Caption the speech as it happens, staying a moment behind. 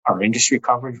our industry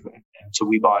coverage. And so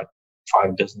we bought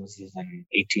 5 businesses in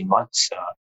 18 months,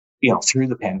 through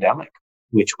the pandemic,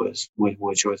 which was a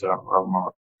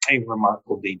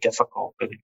remarkably difficult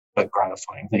but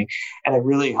gratifying thing. And it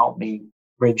really helped me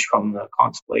bridge from the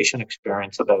Constellation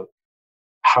experience about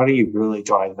how do you really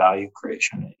drive value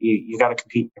creation. You got to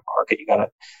compete in your market. You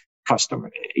got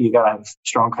to have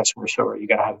strong customer service. You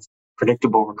got to have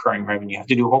predictable recurring revenue. You have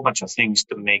to do a whole bunch of things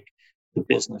to make the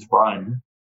business run.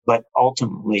 But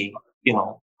ultimately,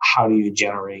 how do you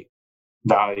generate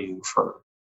value for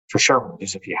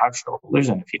shareholders if you have shareholders?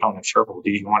 And if you don't have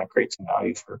shareholders, you want to create some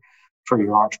value for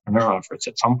your entrepreneurial efforts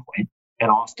at some point. And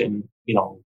often,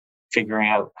 figuring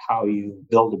out how you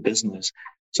build a business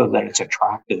so that it's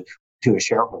attractive to a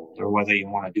shareholder, whether you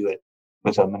want to do it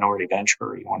with a minority venture,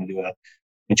 or you want to do a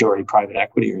majority private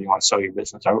equity, or you want to sell your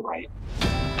business outright.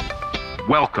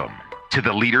 Welcome to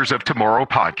the Leaders of Tomorrow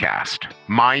podcast.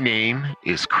 My name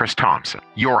is Chris Thompson,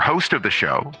 your host of the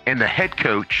show and the head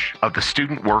coach of the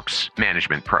Student Works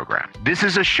Management Program. This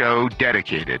is a show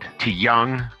dedicated to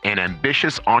young and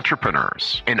ambitious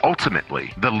entrepreneurs and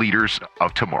ultimately the leaders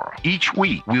of tomorrow. Each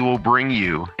week, we will bring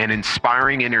you an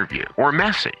inspiring interview or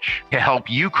message to help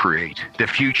you create the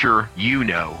future you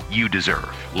know you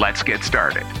deserve. Let's get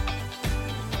started.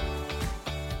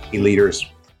 Hey, leaders,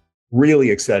 really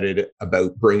excited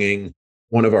about bringing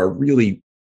one of our really,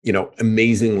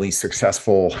 amazingly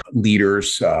successful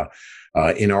leaders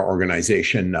in our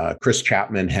organization. Chris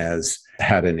Chapman has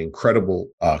had an incredible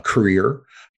career.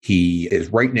 He is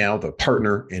right now the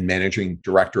partner and managing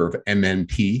director of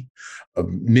MNP, a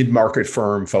mid-market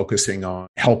firm focusing on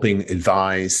helping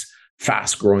advise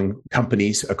fast-growing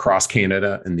companies across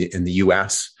Canada and the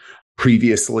US.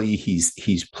 Previously,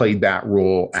 he's played that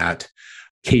role at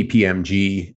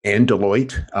KPMG and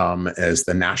Deloitte as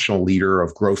the national leader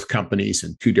of growth companies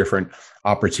in 2 different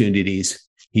opportunities.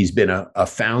 He's been a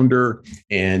founder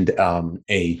and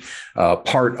a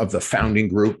part of the founding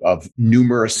group of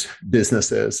numerous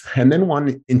businesses. And then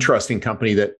one interesting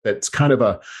company that's kind of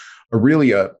a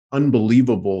really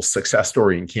unbelievable success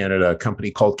story in Canada, a company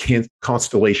called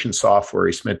Constellation Software.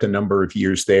 He spent a number of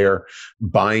years there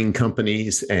buying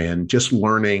companies and just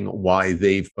learning why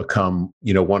they've become,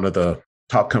 one of the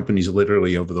top companies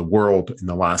literally over the world in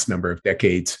the last number of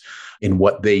decades in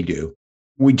what they do.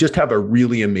 We just have a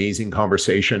really amazing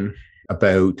conversation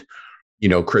about,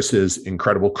 Chris's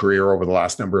incredible career over the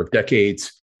last number of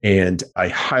decades. And I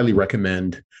highly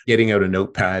recommend getting out a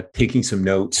notepad, taking some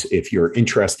notes if you're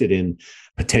interested in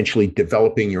potentially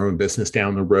developing your own business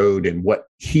down the road and what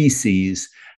he sees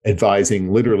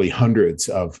advising literally hundreds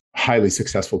of highly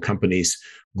successful companies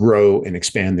grow and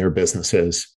expand their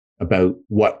businesses, about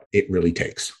what it really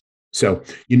takes. So,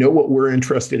 what we're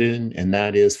interested in, and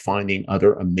that is finding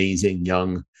other amazing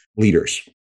young leaders.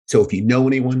 So if you know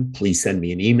anyone, please send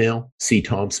me an email,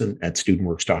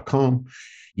 cthompson@studentworks.com.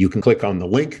 You can click on the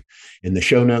link in the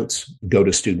show notes, go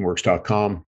to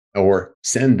studentworks.com, or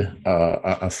send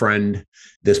a friend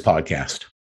this podcast.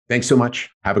 Thanks so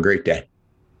much. Have a great day.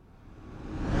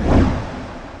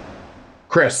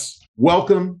 Chris,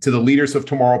 welcome to the Leaders of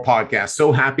Tomorrow podcast.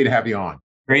 So happy to have you on.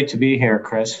 Great to be here,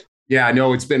 Chris. Yeah, I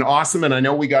know it's been awesome. And I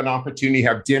know we got an opportunity to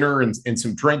have dinner and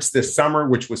some drinks this summer,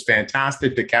 which was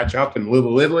fantastic to catch up in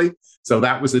Little Italy. So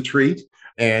that was a treat.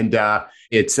 And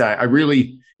it's I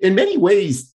really, in many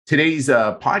ways, today's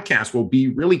podcast will be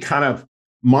really kind of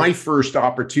my first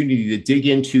opportunity to dig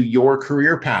into your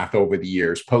career path over the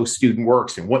years, post Student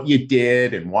Works, and what you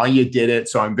did and why you did it.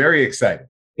 So I'm very excited.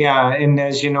 Yeah. And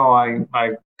as you know, I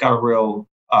got a real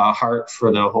heart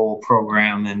for the whole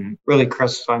program. And really,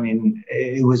 Chris,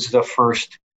 it was the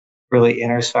first really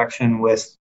intersection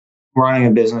with running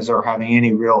a business or having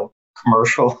any real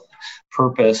commercial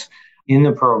purpose in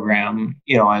the program,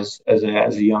 as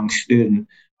a young student,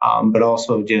 but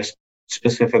also just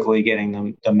specifically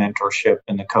getting the mentorship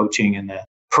and the coaching and the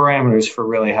parameters for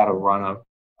really how to run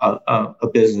a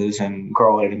business and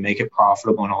grow it and make it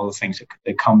profitable and all the things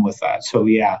that come with that. So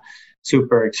yeah,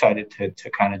 super excited to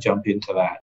kind of jump into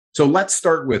that. So let's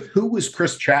start with, who was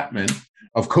Chris Chapman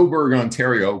of Cobourg,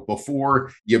 Ontario,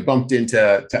 before you bumped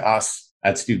into us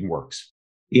at Student Works?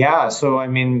 Yeah, so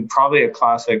probably a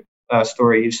classic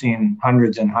story you've seen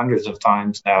hundreds and hundreds of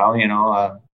times now,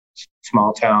 a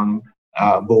small town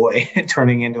boy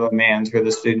turning into a man through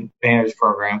the Student Advantage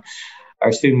program,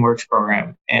 our Student Works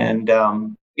program. And,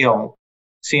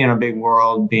 seeing a big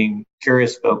world, being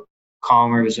curious about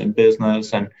commerce and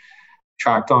business and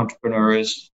attract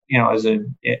entrepreneurs, as a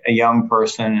young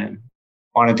person, and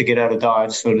wanted to get out of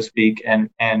Dodge, so to speak, and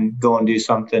go and do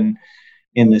something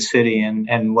in the city.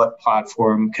 And what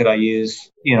platform could I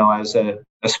use, as a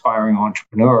aspiring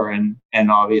entrepreneur,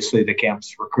 and obviously the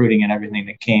campus recruiting and everything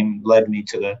that came led me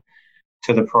to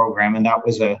the program, and that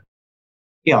was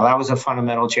a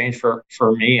fundamental change for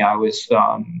me. I was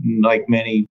like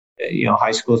many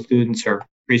high school students or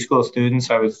preschool students.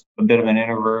 I was a bit of an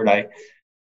introvert. I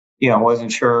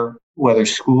wasn't sure whether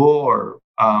school or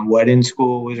what in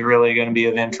school was really going to be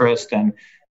of interest, and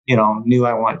knew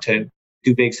I wanted to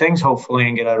do big things, hopefully,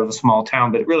 and get out of a small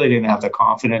town, but really didn't have the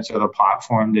confidence or the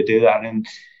platform to do that. And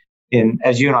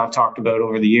as you and I have talked about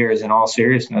over the years, in all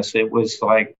seriousness, it was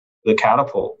like the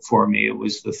catapult for me. It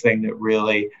was the thing that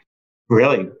really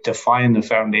defined the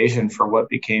foundation for what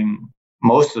became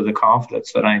most of the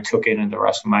confidence that I took in the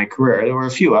rest of my career. There were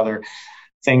a few other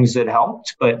things that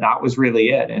helped, but that was really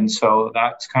it. And so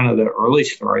that's kind of the early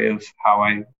story of how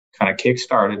I kind of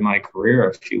kickstarted my career,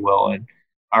 if you will. And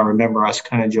I remember us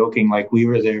kind of joking, like we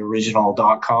were the original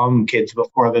 .com kids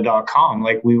before the .com.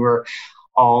 Like we were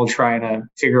all trying to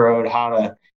figure out how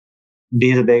to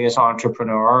be the biggest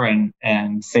entrepreneur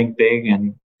and think big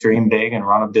and dream big and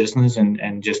run a business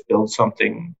and just build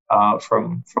something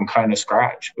from kind of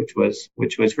scratch,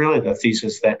 which was really the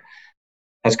thesis that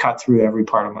has cut through every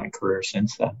part of my career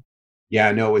since then.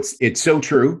 Yeah, no, it's so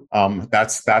true.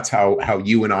 That's how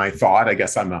you and I thought. I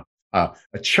guess I'm a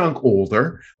chunk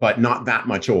older, but not that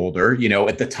much older.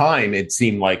 At the time, it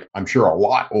seemed like I'm sure a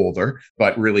lot older,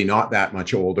 but really not that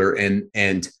much older. And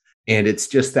it's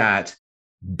just that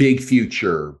big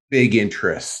future, big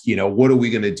interest. What are we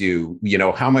going to do?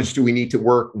 How much do we need to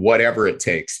work? Whatever it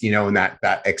takes. And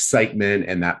that excitement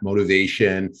and that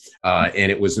motivation.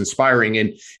 And it was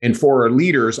inspiring. And for our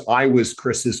leaders, I was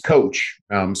Chris's coach.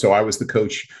 So I was the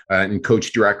coach and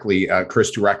coached Chris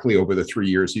directly over the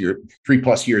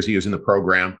 3+ years he was in the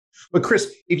program. But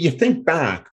Chris, if you think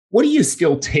back, what do you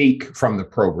still take from the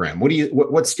program?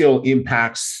 What still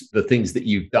impacts the things that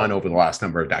you've done over the last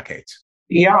number of decades?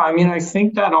 Yeah, I mean, I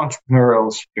think that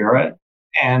entrepreneurial spirit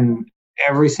and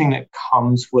everything that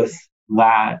comes with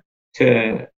that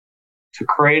to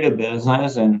create a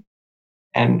business and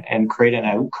create an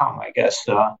outcome, I guess.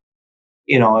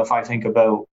 If I think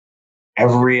about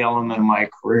every element of my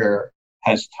career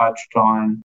has touched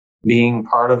on being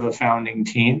part of a founding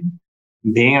team,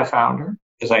 being a founder,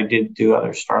 because I did do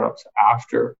other startups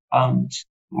after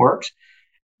Works.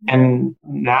 And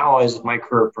now as my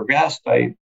career progressed,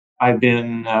 I've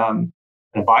been an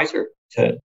advisor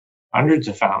to hundreds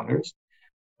of founders,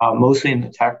 mostly in the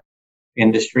tech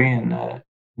industry and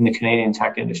in the Canadian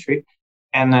tech industry.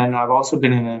 And then I've also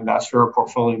been an investor, a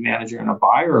portfolio manager, and a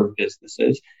buyer of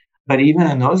businesses. But even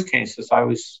in those cases, I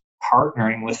was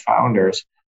partnering with founders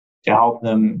to help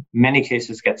them, in many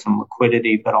cases, get some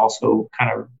liquidity, but also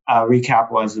kind of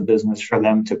recapitalize the business for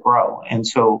them to grow. And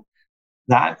so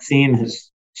that theme has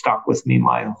stuck with me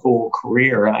my whole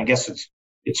career. And I guess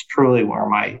it's truly where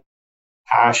my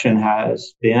passion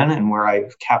has been and where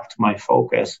I've kept my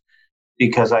focus,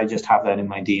 because I just have that in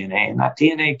my DNA. And that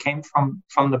DNA came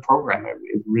from the program.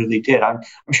 It really did. I'm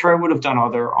sure I would have done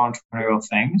other entrepreneurial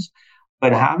things,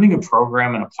 but having a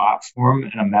program and a platform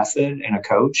and a method and a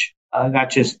coach,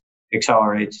 that just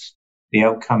accelerates the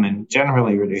outcome and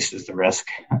generally reduces the risk.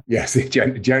 Yes,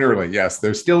 generally, yes.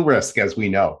 There's still risk, as we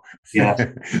know.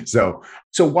 Yeah. So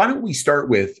why don't we start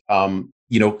with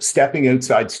stepping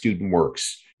outside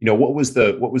StudentWorks? What was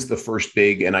the first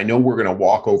big, and I know we're going to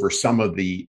walk over some of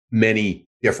the many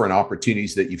different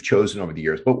opportunities that you've chosen over the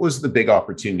years, but what was the big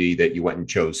opportunity that you went and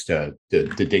chose to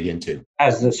dig into?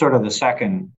 As the sort of the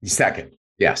second. Second,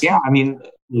 yes. Yeah, I mean,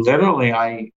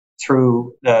 literally,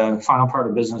 through the final part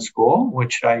of business school,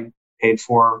 which I paid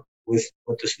for with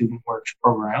the StudentWorks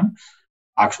program,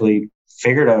 actually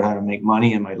figured out how to make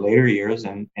money in my later years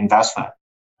and invest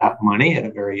that money at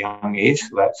a very young age.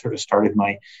 So that sort of started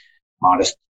my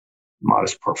modest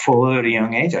portfolio at a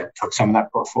young age. I took some of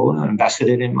that portfolio and invested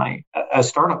it in a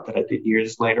startup that I did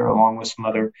years later, along with some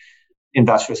other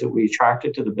investors that we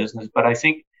attracted to the business. But I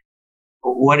think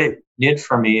what it did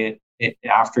for me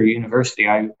after university,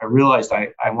 I realized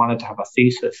I wanted to have a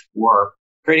thesis for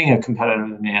creating a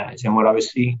competitive advantage. And what I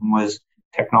was seeing was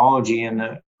technology in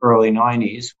the early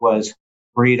 90s was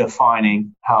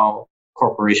redefining how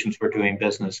corporations were doing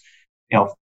business.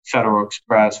 Federal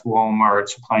Express, Walmart,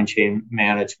 supply chain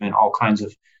management, all kinds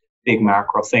of big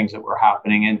macro things that were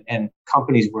happening. And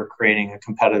companies were creating a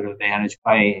competitive advantage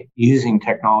by using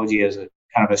technology as a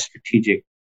kind of a strategic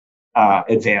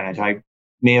advantage. I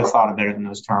may have thought about it in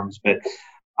those terms, but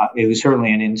it was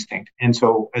certainly an instinct. And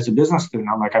so as a business student,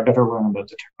 I'm like, I better learn about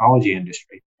the technology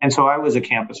industry. And so I was a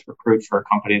campus recruit for a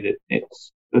company that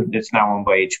it's now owned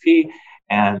by HP.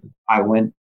 And I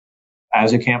went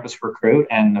as a campus recruit,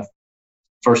 and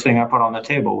first thing I put on the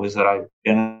table was that I've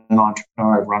been an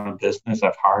entrepreneur. I've run a business.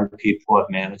 I've hired people. I've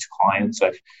managed clients.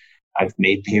 I've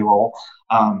made payroll,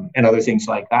 and other things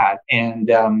like that. And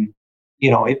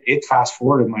it fast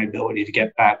forwarded my ability to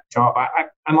get that job.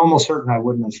 I'm almost certain I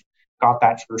wouldn't have got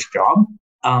that first job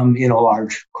in a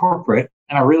large corporate.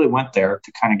 And I really went there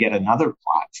to kind of get another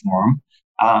platform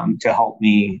to help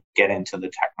me get into the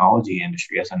technology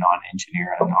industry as a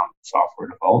non-engineer and a non-software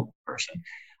development person.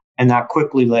 And that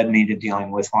quickly led me to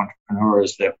dealing with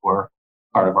entrepreneurs that were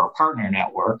part of our partner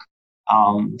network,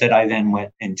 that I then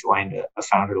went and joined a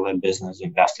founder-led business,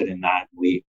 invested in that.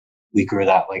 We grew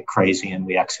that like crazy, and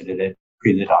we exited it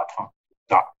pre the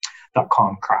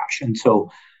dot-com crash. And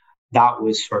so that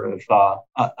was sort of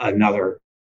another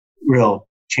real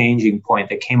changing point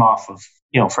that came off of,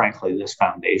 frankly, this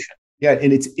foundation. Yeah,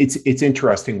 and it's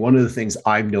interesting. One of the things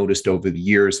I've noticed over the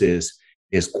years is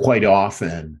quite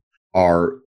often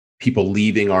our people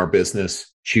leaving our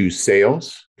business choose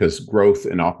sales, because growth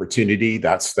and opportunity,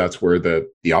 that's where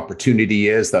the opportunity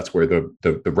is, that's where the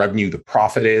revenue, the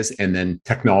profit is. And then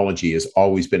technology has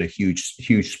always been a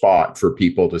huge spot for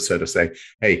people to sort of say,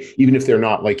 hey, even if they're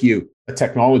not like you, a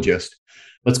technologist,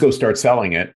 let's go start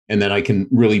selling it. And then I can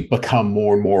really become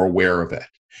more and more aware of it.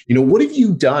 What have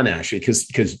you done, Ashley?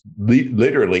 Because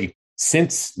literally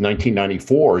since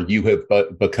 1994, you have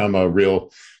become a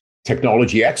real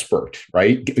technology expert,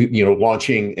 right?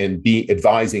 Launching and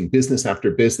advising business after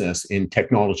business in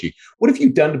technology. What have you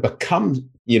done to become,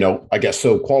 I guess,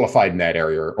 so qualified in that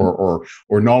area or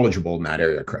knowledgeable in that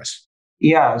area, Chris?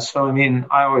 Yeah. So,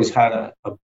 I always had a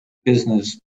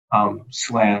business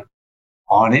slant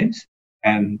on it.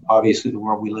 And obviously the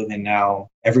world we live in now,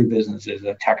 every business is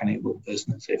a tech-enabled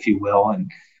business, if you will.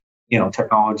 And,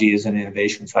 technology is an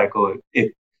innovation cycle.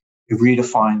 It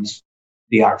redefines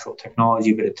the actual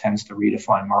technology, but it tends to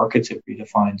redefine markets. It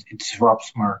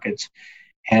disrupts markets,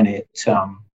 and it's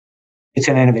an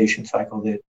innovation cycle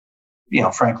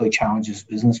that, frankly, challenges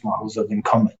business models of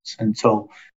incumbents. And so,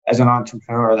 as an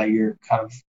entrepreneur, that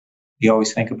you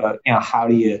always think about, how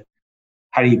do you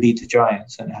beat the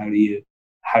giants, and how do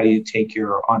you take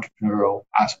your entrepreneurial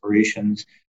aspirations,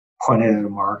 point it at a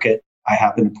market. I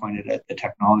happen to point it at the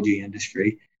technology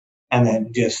industry, and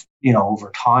then just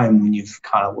over time, when you've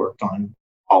kind of worked on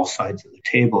all sides of the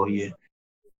table, you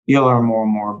learn more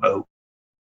and more about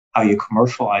how you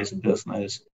commercialize a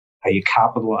business, how you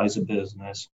capitalize a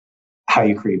business, how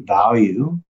you create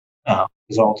value,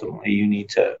 because ultimately you need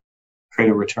to create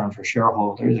a return for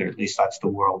shareholders, or at least that's the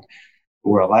world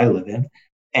I live in,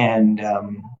 and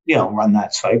run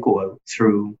that cycle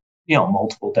through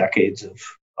multiple decades of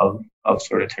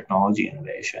sort of technology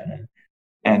innovation,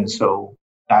 and so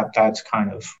that's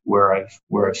kind of where I've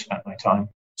spent my time.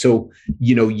 So,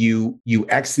 you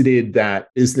exited that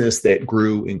business that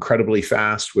grew incredibly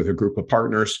fast with a group of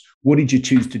partners. What did you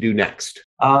choose to do next?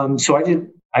 So I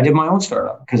did my own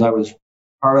startup, because I was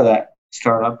part of that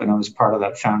startup and I was part of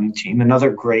that founding team.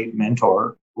 Another great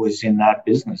mentor was in that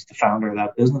business, the founder of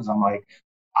that business. I'm like,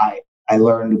 I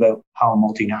learned about how a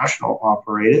multinational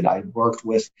operated. I worked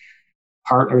with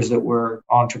partners that were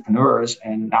entrepreneurs,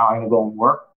 and now I'm going to go and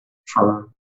work for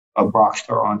a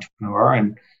rockstar entrepreneur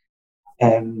and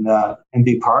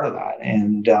be part of that.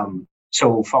 And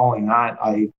so following that,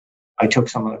 I took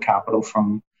some of the capital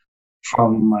from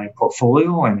my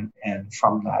portfolio and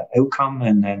from that outcome,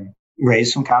 and then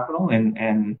raised some capital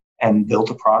and built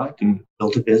a product and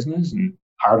built a business and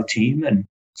hired a team and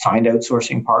find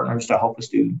outsourcing partners to help us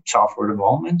do software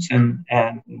developments and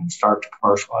start to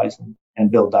commercialize and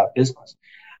build that business.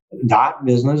 That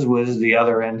business was the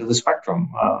other end of the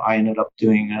spectrum. I ended up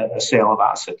doing a sale of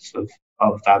assets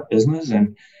of that business,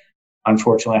 and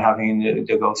unfortunately having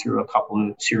to go through a couple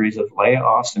of series of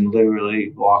layoffs and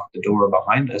literally lock the door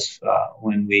behind us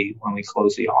when we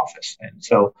closed the office. And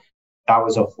so that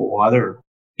was a whole other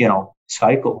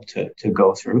cycle to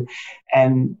go through.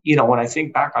 And when I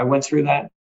think back, I went through that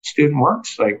student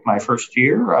works, like my first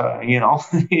year,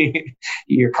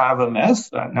 you're kind of a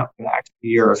mess. No, actually,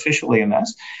 you're officially a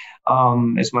mess,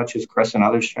 as much as Chris and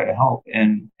others try to help.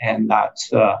 And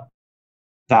that's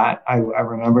that I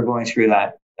remember going through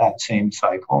that same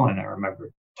cycle. And I remember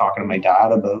talking to my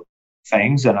dad about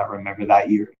things. And I remember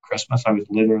that year at Christmas, I was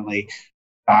literally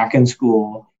back in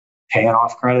school, paying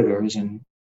off creditors and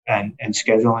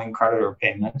scheduling creditor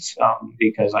payments,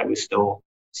 because I was still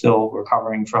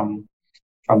recovering from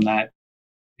that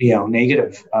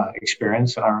negative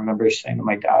experience. And I remember saying to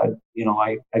my dad,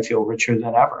 I feel richer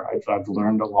than ever. I've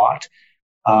learned a lot.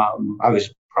 I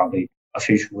was probably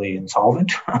officially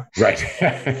insolvent. Right.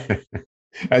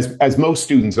 As most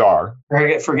students are.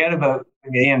 Forget about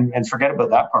And forget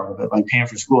about that part of it. Like paying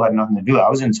for school had nothing to do. I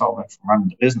was insolvent from running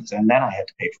the business, and then I had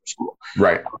to pay for school.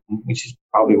 Right. Which is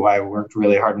probably why I worked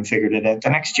really hard and figured it out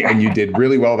the next year. And you did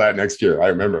really well that next year. I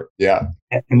remember. Yeah.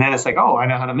 And then it's like, oh, I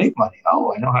know how to make money.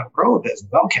 Oh, I know how to grow a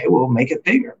business. Okay, well, make it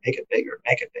bigger, make it bigger,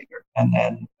 make it bigger. And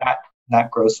then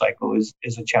that growth cycle is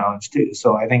a challenge too.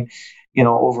 So I think,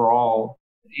 overall,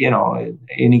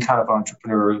 any kind of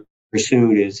entrepreneur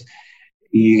pursuit is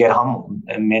you get humbled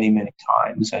many, many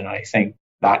times. And I think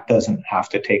that doesn't have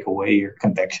to take away your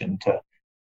conviction to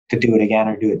do it again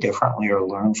or do it differently or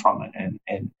learn from it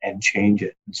and change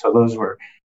it. And so those were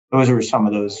some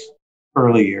of those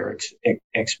early year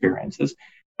experiences.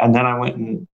 And then I went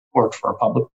and worked for a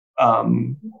public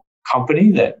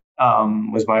company that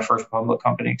was my first public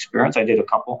company experience. I did a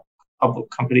couple public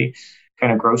company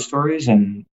kind of growth stories,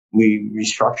 and we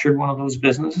restructured one of those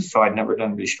businesses. So I'd never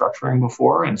done restructuring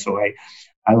before. And so I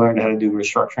learned how to do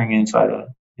restructuring inside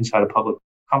a public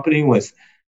company with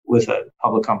a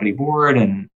public company board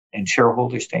and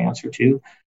shareholders to answer to.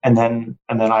 And then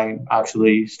I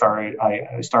actually started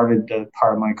the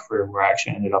part of my career where I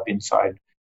actually ended up inside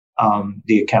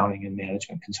the accounting and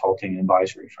management consulting and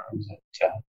advisory firms.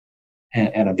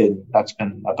 That's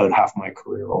been about half my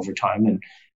career over time. And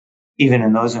even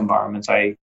in those environments,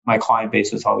 my client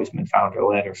base has always been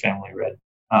founder-led or family-led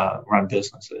run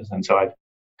businesses. And so I've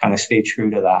kind of stayed true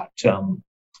to that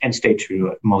and stayed true to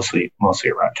it mostly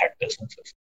around tech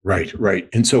businesses. Right.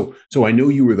 And so I know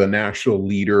you were the national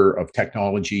leader of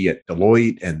technology at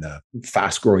Deloitte and the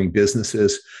fast-growing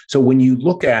businesses. So when you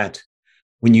look at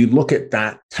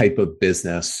that type of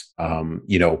business,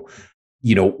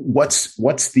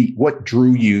 what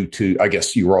drew you to? I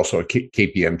guess you were also at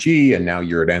KPMG and now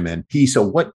you're at MNP.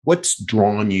 So what's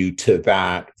drawn you to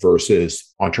that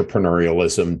versus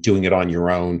entrepreneurialism, doing it on your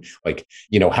own? Like,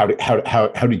 how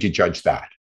did you judge that?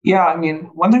 Yeah, I mean,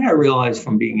 one thing I realized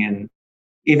from being in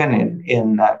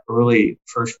that early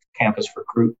first campus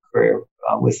recruit career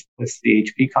with the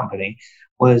HP company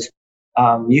was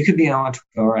you could be an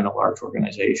entrepreneur in a large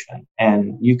organization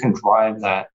and you can drive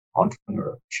that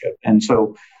entrepreneurship. And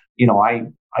so,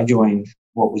 I joined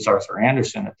what was Arthur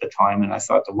Andersen at the time. And I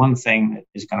thought the one thing that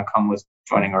is going to come with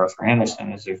joining Arthur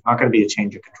Andersen is there's not going to be a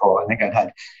change of control. I think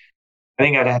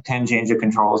I'd had 10 change of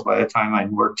controls by the time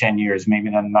I'd worked 10 years, maybe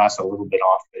then that's a little bit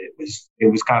off, but it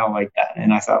was kind of like that.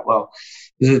 And I thought, well,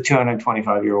 this is a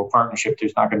 225-year-old partnership.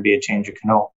 There's not going to be a change of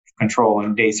control.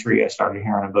 And day 3, I started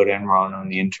hearing about Enron on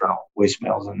the internal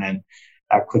voicemails, and then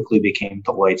that quickly became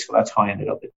Deloitte. So that's how I ended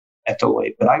up at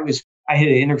Deloitte. But I had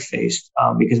interfaced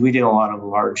because we did a lot of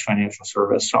large financial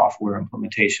service software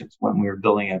implementations when we were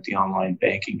building out the online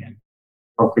banking and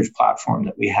brokerage platform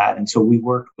that we had. And so we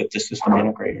worked with the system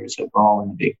integrators that were all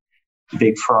in the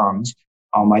big firms.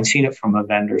 I'd seen it from a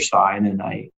vendor side, and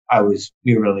I was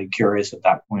really curious at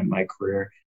that point in my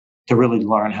career to really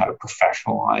learn how to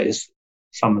professionalize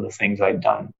some of the things I'd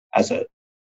done as a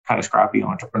kind of scrappy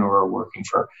entrepreneur working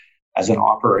as an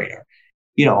operator.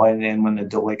 And then when the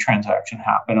Deloitte transaction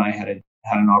happened, I had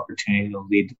an opportunity to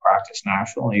lead the practice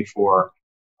nationally for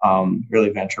really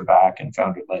venture-backed and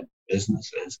founder-led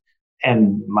businesses.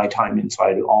 And my time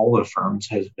inside all the firms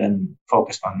has been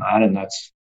focused on that. And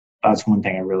that's one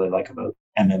thing I really like about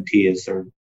MNP is they're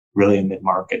really a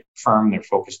mid-market firm. They're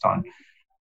focused on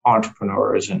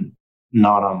entrepreneurs and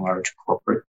not on large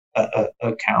corporate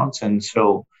accounts. And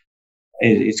so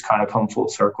it's kind of come full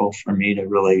circle for me to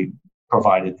really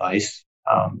provide advice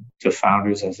to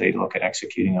founders as they look at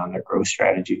executing on their growth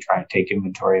strategy, try and take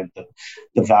inventory of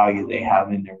the value they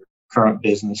have in their current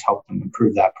business, help them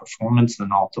improve that performance,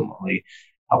 and ultimately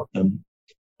help them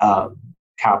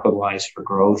capitalize for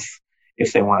growth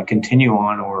if they want to continue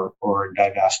on or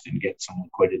divest and get some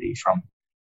liquidity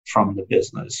from the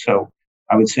business. So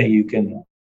I would say you can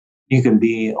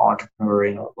be an entrepreneur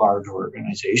in a large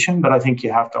organization, but I think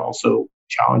you have to also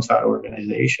challenge that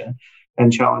organization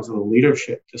and challenge the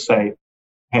leadership to say,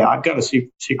 hey, I've got a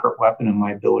secret weapon in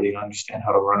my ability to understand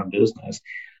how to run a business.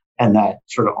 And that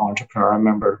sort of entrepreneur, I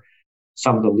remember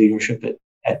some of the leadership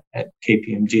at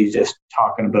KPMG just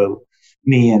talking about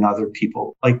me and other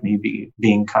people like me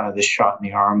being kind of the shot in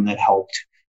the arm that helped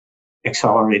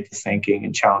accelerate the thinking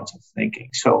and challenge the thinking.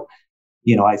 So,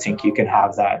 I think you can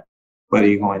have that whether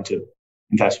you go into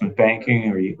investment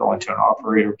banking or you go into an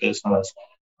operator business.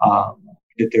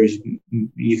 You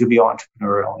could be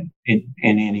entrepreneurial in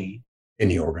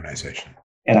any organization.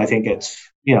 And I think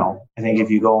I think if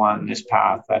you go on this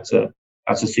path, that's a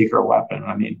secret weapon.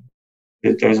 I mean,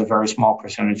 there's a very small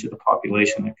percentage of the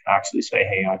population that can actually say,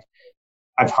 hey,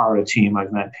 I've hired a team,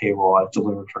 I've met payroll, I've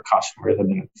delivered for customers, I've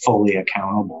been fully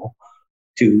accountable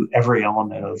to every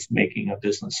element of making a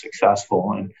business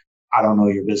successful. And I don't know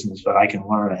your business, but I can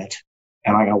learn it.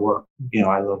 And I got to work.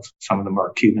 I love some of the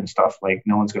Mark Cuban stuff. Like,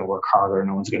 no one's going to work harder.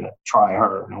 No one's going to try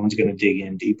harder. No one's going to dig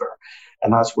in deeper.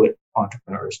 And that's what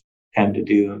entrepreneurs tend to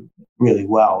do really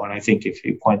well. And I think if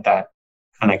you point that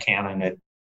kind of canon at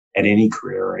any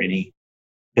career or any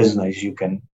business, you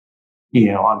can,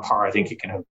 on par, I think you can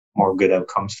have more good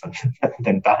outcomes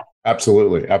than bad.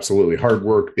 Absolutely. Absolutely. Hard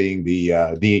work being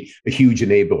the huge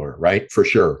enabler, right? For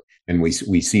sure. And we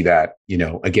see that,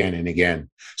 again and again.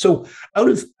 So out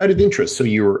of interest, so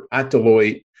you were at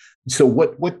Deloitte. So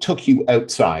what took you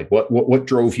outside? What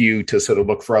drove you to sort of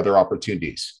look for other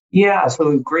opportunities? Yeah,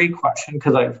 so great question,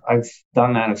 because I've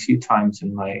done that a few times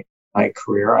in my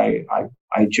career.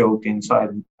 I joked inside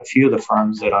a few of the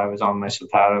firms that I was on my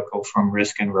sabbatical from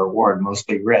risk and reward,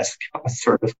 mostly risk. Was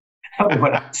sort of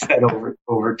what I said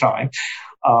over time,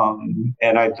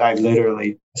 and I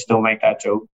literally still make that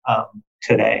joke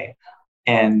today.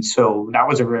 And so that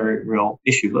was a very real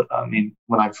issue. I mean,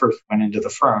 when I first went into the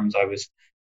firms, I was,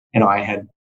 I had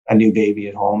a new baby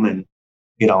at home, and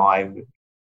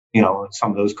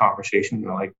some of those conversations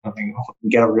were like,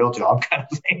 get a real job kind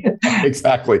of thing.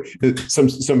 Exactly.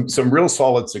 Some real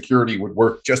solid security would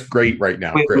work just great right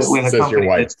now, Chris, with says a company your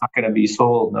wife. that's not going to be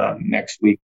sold next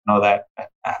week. That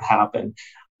happened.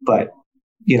 But,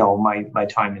 my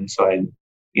time inside,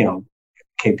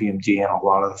 KPMG, and a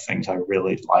lot of the things I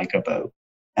really like about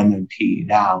M&P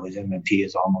now is M&P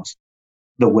is almost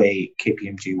the way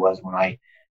KPMG was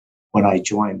when I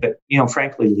joined. But,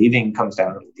 frankly, leaving comes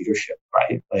down to leadership,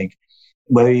 right? Like,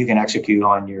 whether you can execute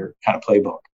on your kind of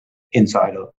playbook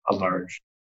inside a large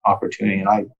opportunity.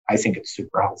 And I think it's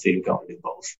super healthy to go and do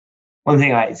both. One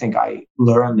thing I think I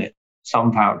learned that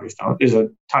some founders don't, there's a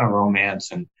ton of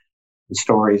romance and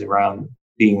stories around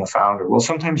being a founder. Well,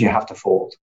 sometimes you have to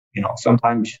fold.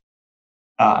 Sometimes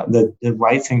the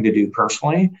right thing to do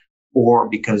personally, or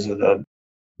because of the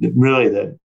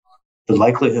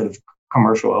likelihood of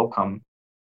commercial outcome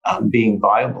being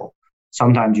viable,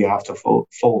 sometimes you have to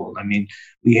fold. I mean,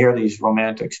 we hear these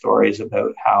romantic stories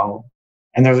about how,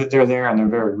 and they're there and they're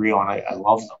very real, and I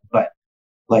love them. But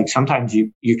like, sometimes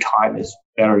your time is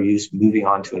better used moving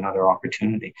on to another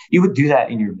opportunity. You would do that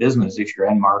in your business if your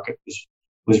end market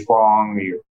was wrong, or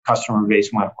your customer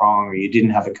base went wrong, or you didn't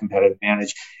have a competitive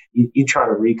advantage. You try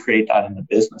to recreate that in the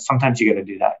business. Sometimes you got to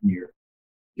do that in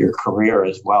your career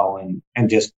as well, and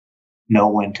just know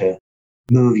when to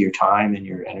move your time and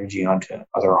your energy onto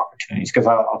other opportunities. Because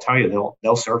I'll tell you,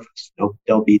 they'll surface.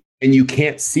 They'll be. And you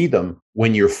can't see them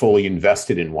when you're fully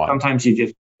invested in one. Sometimes you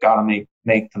just got to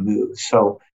make the move.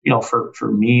 So,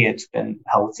 for me, it's been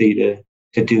healthy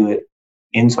to do it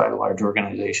inside of large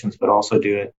organizations, but also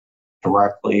do it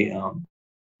directly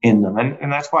in them.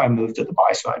 And that's why I moved to the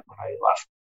buy side when I left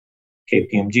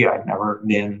KPMG. I'd never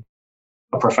been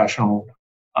a professional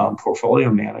portfolio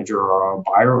manager or a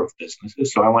buyer of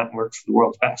businesses. So I went and worked for the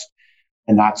world's best.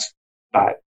 And that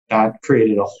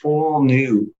created a whole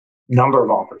new number of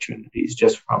opportunities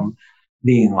just from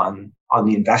being on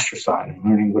the investor side and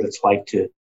learning what it's like to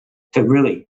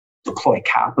really deploy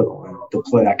capital and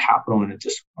deploy that capital in a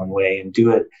disciplined way and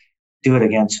do it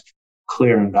against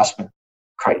clear investment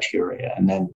criteria, and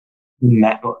then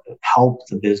help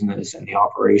the business and the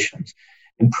operations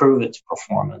improve its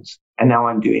performance. And now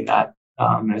I'm doing that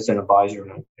as an advisor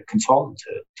and a consultant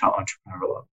to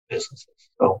entrepreneurial businesses.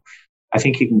 So I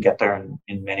think you can get there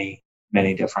in many,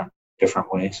 many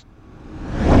different ways.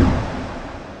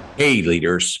 Hey,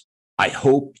 leaders. I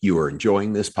hope you are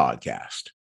enjoying this podcast.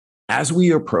 As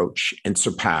we approach and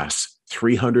surpass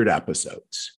 300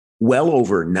 episodes, well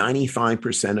over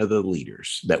 95% of the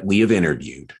leaders that we have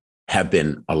interviewed have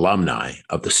been alumni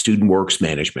of the Student Works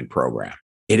Management Program.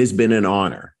 It has been an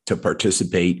honor to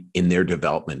participate in their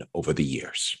development over the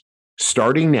years.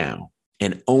 Starting now,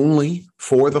 and only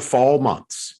for the fall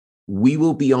months, we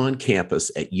will be on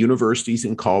campus at universities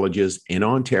and colleges in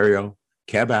Ontario,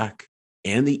 Quebec,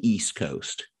 and the East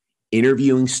Coast,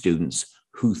 interviewing students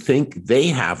who think they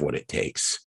have what it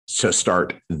takes to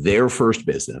start their first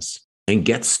business and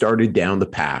get started down the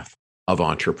path of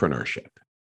entrepreneurship.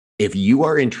 If you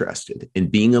are interested in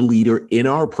being a leader in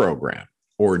our program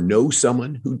or know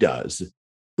someone who does,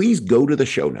 please go to the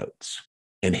show notes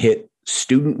and hit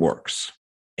Student Works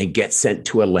and get sent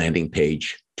to a landing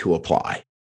page to apply.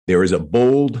 There is a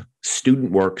bold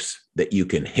Student Works that you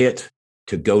can hit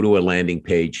to go to a landing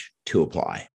page to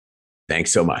apply.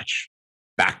 Thanks so much.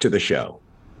 Back to the show.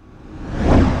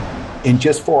 And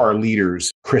just for our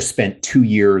leaders, Chris spent 2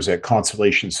 years at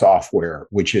Constellation Software,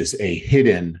 which is a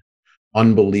hidden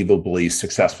unbelievably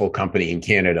successful company in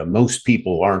Canada. Most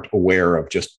people aren't aware of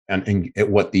just and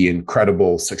what the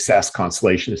incredible success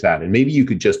Constellation has had. And maybe you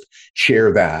could just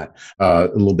share that a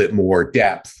little bit more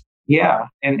depth. Yeah,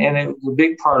 and it was a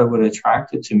big part of what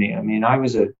attracted to me. I mean, I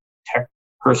was a tech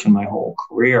person my whole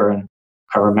career, and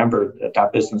I remember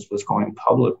that business was going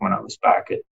public when I was back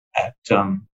at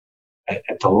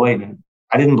Deloitte, and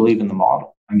I didn't believe in the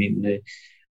model. I mean, the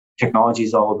technology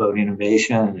is all about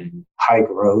innovation and high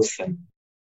growth,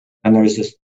 and there's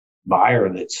this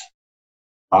buyer that's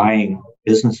buying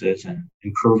businesses and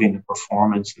improving the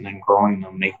performance and then growing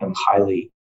them, making them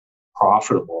highly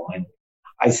profitable. And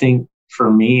I think for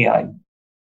me,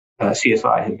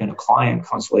 CSI had been a client,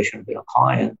 Constellation had been a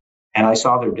client, and I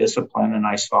saw their discipline and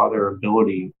I saw their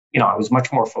ability. I was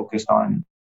much more focused on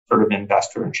sort of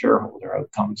investor and shareholder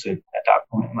outcomes at that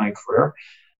point in my career,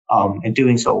 and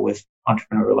doing so with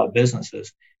entrepreneur-led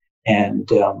businesses. And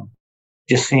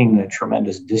just seeing the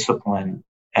tremendous discipline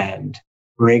and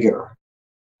rigor,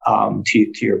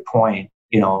 to your point,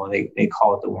 they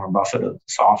call it the Warren Buffett of the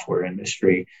software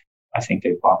industry. I think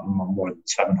they've bought more than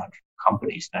 700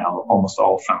 companies now, almost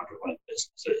all founder-led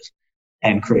businesses,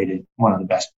 and created one of the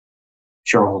best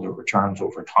shareholder returns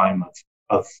over time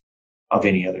of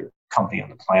any other company on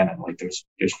the planet. Like there's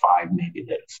 5 maybe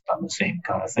that have done the same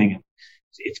kind of thing. And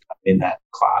it's in that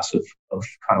class of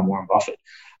kind of Warren Buffett.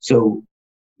 So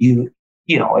in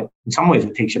some ways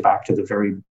it takes you back to the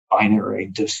very binary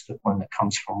discipline that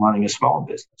comes from running a small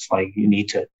business. Like you need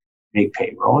to make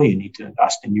payroll, you need to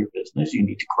invest in your business, you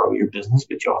need to grow your business,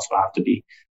 but you also have to be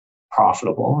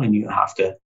profitable, and you have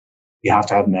to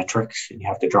have metrics, and you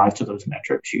have to drive to those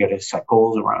metrics. You got to set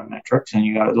goals around metrics, and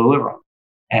you got to deliver them.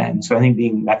 And so I think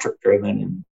being metric driven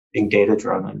and being data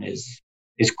driven is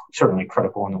certainly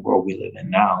critical in the world we live in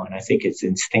now. And I think it's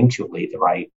instinctually the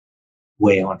right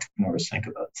way entrepreneurs think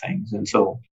about things. And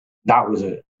so that was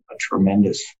a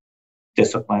tremendous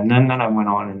discipline. And then I went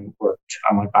on and worked.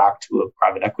 I went back to a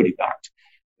private equity backed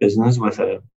business with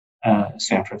a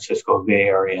San Francisco Bay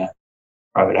Area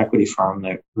private equity firm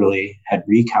that really had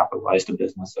recapitalized a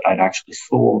business that I'd actually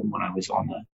sold when I was on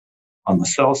the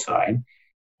sell side.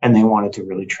 And they wanted to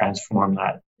really transform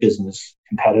that business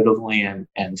competitively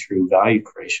and through value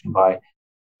creation by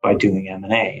doing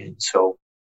M&A. And so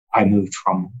I moved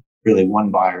from really one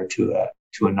buyer to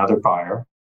another buyer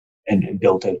and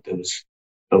built out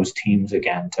those teams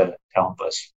again to help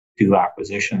us do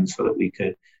acquisitions so that we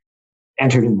could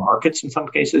enter new markets, in some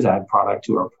cases, add product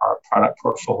to our product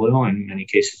portfolio, and in many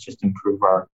cases just improve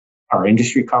our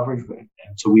industry coverage. And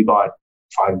so we bought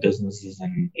 5 businesses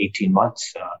in 18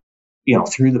 months,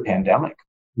 through the pandemic,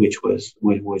 which was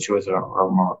a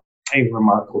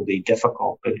remarkably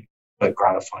difficult but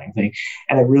gratifying thing.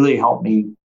 And it really helped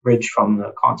me bridge from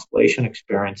the Constellation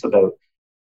experience about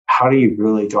how do you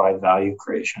really drive value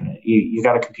creation. You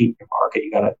got to compete in your market.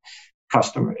 You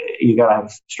got to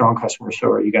have strong customer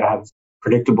service. You got to have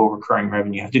predictable recurring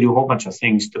revenue. You have to do a whole bunch of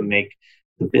things to make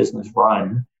the business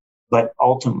run. But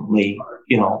ultimately,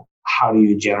 how do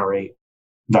you generate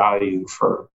value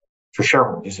for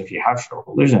shareholders if you have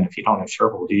shareholders? And if you don't have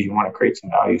shareholders, you want to create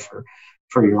some value for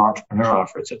your entrepreneurial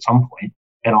efforts at some point.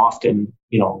 And often,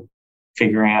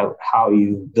 figuring out how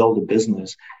you build a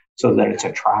business so that it's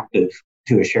attractive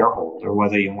to a shareholder,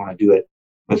 whether you want to do it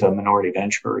with a minority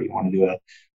venture, or you want to do a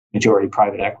majority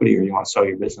private equity, or you want to sell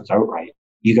your business outright.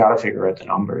 You got to figure out the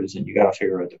numbers, and you got to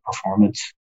figure out the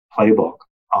performance playbook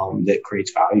that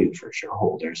creates value for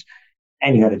shareholders.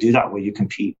 And you got to do that where you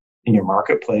compete in your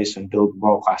marketplace and build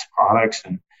world-class products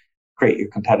and create your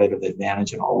competitive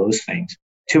advantage and all those things.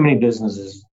 Too many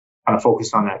businesses kind of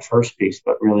focus on that first piece,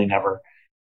 but really never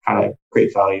kind of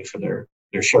create value for their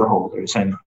shareholders.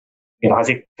 And, I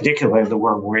think particularly the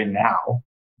world we're in now,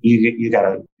 you got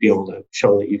to be able to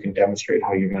show that you can demonstrate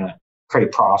how you're going to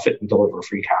create profit and deliver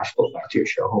free cash flow back to your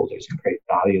shareholders and create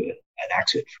value at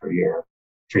exit for your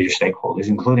stakeholders,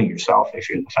 including yourself if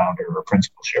you're the founder or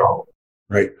principal shareholder.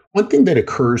 Right. One thing that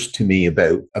occurs to me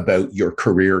about your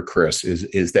career, Chris,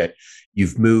 is that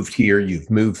you've moved here, you've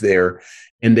moved there,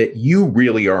 and that you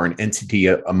really are an entity,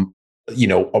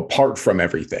 apart from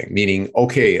everything. Meaning,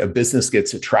 okay, a business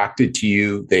gets attracted to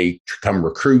you, they come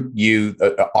recruit you,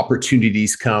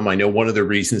 opportunities come. I know one of the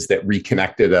reasons that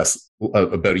reconnected us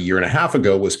about a year and a half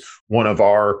ago was one of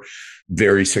our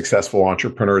very successful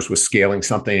entrepreneurs was scaling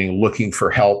something, looking for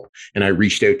help, and I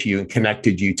reached out to you and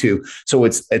connected you to. So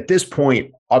it's at this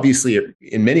point, obviously,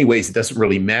 in many ways, it doesn't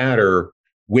really matter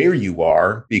where you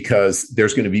are because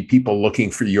there's going to be people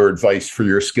looking for your advice, for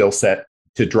your skill set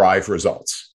to drive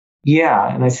results.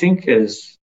 Yeah, and I think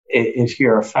if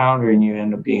you're a founder and you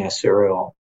end up being a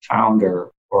serial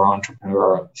founder or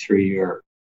entrepreneur through your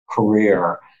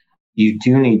career, you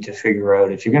do need to figure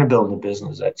out if you're going to build a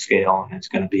business at scale and it's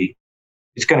going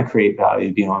to create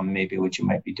value beyond maybe what you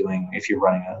might be doing if you're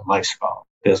running a lifestyle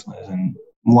business. And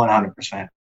 100%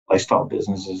 lifestyle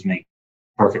businesses make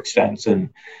perfect sense and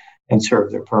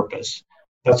serve their purpose.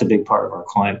 That's a big part of our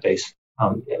client base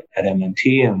at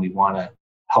MNT, and we want to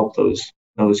help those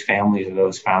families or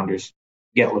those founders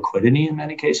get liquidity in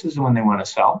many cases when they want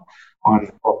to sell on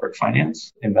corporate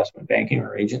finance, investment banking,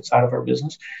 or agent side of our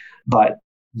business. But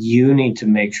you need to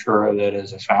make sure that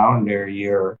as a founder,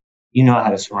 you know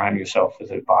how to surround yourself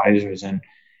with advisors, and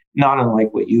not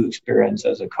unlike what you experience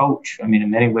as a coach. I mean, in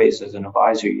many ways, as an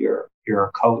advisor, you're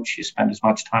a coach. You spend as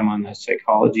much time on the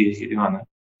psychology as you do on the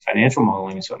financial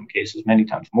modeling in some cases, many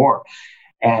times more.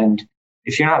 And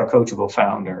if you're not a coachable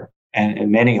founder,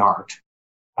 and many aren't,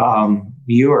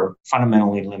 you are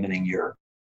fundamentally limiting your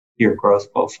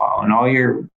growth profile, and all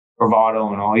your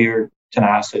bravado and all your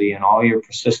tenacity and all your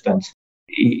persistence.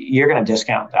 You're going to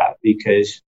discount that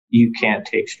because you can't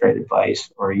take straight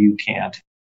advice, or you can't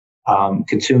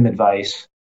consume advice.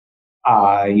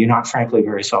 You're not, frankly,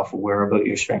 very self-aware about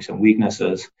your strengths and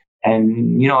weaknesses.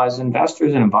 And, as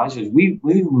investors and advisors, we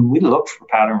look for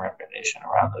pattern recognition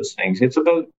around those things. It's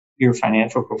about your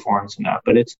financial performance and that,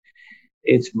 but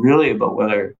it's really about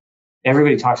whether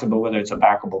everybody talks about whether it's a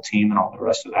backable team and all the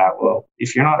rest of that. Well,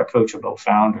 if you're not a coachable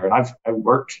founder, and I've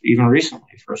worked even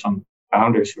recently for some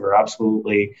founders who are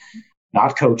absolutely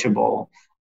not coachable,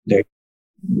 they're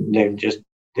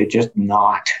just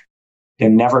not. They're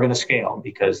never going to scale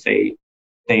because they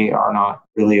are not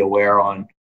really aware on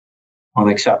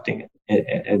accepting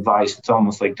advice. It's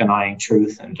almost like denying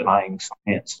truth and denying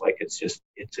science. Like it's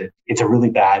a really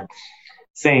bad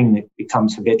thing that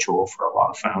becomes habitual for a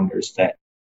lot of founders that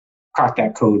crack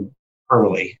that code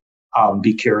early.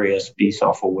 Be curious, be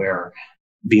self-aware,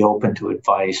 be open to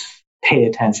advice, pay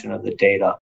attention to the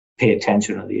data, pay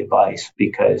attention to the advice,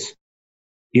 because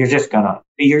you're just gonna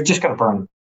burn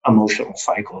emotional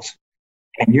cycles,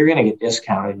 and you're gonna get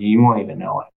discounted and you won't even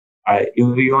know it.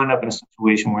 You end up in a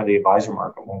situation where the advisor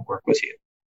market won't work with you.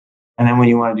 And then when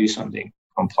you want to do something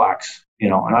complex,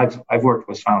 and I've worked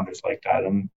with founders like that,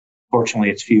 and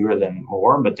fortunately it's fewer than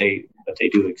more, but they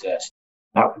do exist.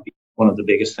 That would be one of the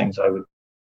biggest things I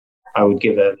would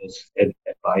give it as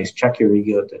advice. Check your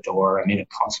ego at the door. I mean, at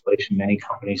Constellation, many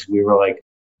companies, we were like,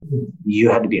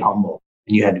 you had to be humble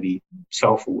and you had to be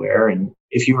self-aware. And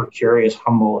if you were curious,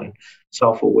 humble, and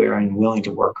self-aware and willing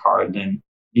to work hard, then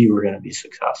you were going to be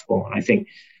successful. And I think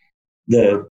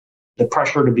the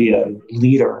pressure to be a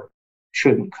leader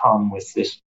shouldn't come with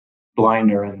this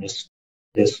blinder and this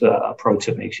approach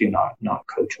that makes you not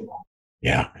coachable.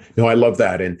 Yeah, no, I love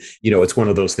that. And, it's one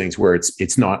of those things where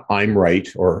it's not I'm right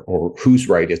or who's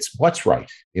right. It's what's right,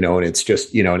 and it's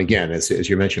just, and again, as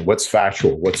you mentioned, what's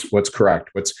factual, what's correct,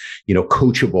 what's,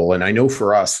 coachable. And I know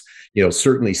for us,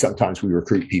 certainly sometimes we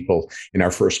recruit people in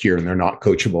our first year and they're not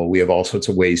coachable. We have all sorts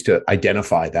of ways to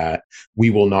identify that. We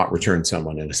will not return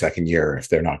someone in a second year if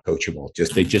they're not coachable.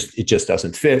 It just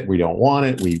doesn't fit. We don't want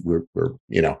it. We're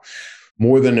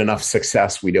more than enough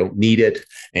success. We don't need it.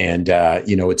 And, again,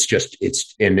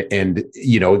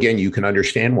 you can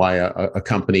understand why a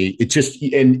company,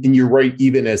 and you're right,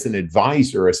 even as an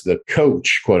advisor, as the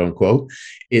coach, quote unquote,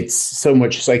 it's so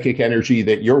much psychic energy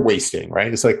that you're wasting,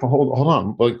 right? It's like, hold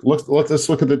on, let's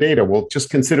look at the data. We'll just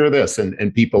consider this.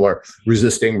 And people are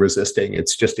resisting.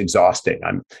 It's just exhausting.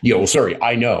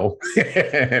 I know,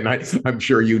 and I'm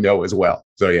sure you know as well.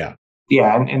 So, yeah.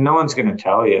 Yeah, and no one's going to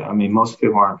tell you. I mean, most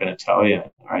people aren't going to tell you,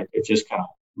 right? They're just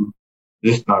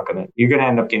not going to. You're going to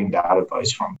end up getting bad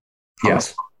advice from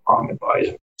yes, wrong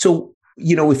advisor. So,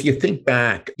 if you think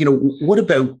back, what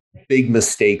about big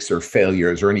mistakes or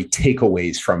failures, or any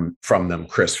takeaways from them,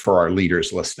 Chris, for our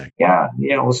leaders listening? Yeah.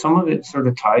 Well, some of it's sort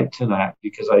of tied to that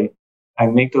because I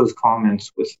make those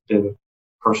comments with the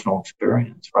personal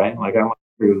experience, right? Like I went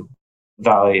through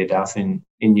Valley of Death in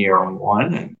year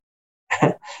one and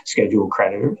scheduled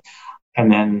creditors. And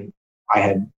then I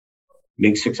had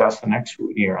big success the next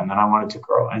year. And then I wanted to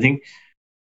grow. I think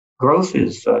growth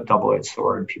is a double-edged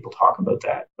sword. People talk about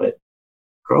that, but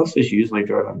growth is usually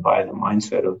driven by the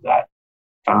mindset of that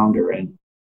founder. And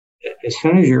as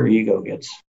soon as your ego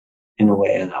gets in the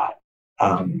way of that,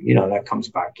 that comes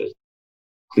back to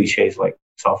cliches like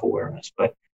self-awareness.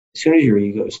 But as soon as your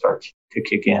ego starts to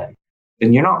kick in,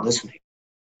 then you're not listening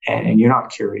and you're not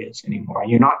curious anymore.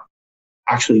 And you're not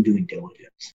actually doing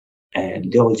diligence.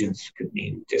 And diligence could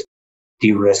mean just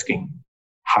de-risking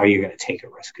how you're going to take a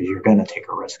risk, because you're going to take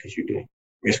a risk because you're doing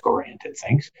risk-oriented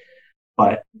things.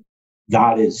 But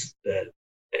that is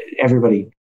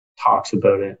everybody talks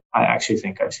about it. I actually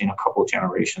think I've seen a couple of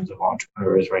generations of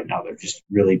entrepreneurs right now. They're just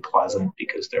really pleasant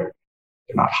because they're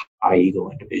not high ego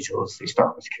individuals. They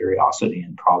start with curiosity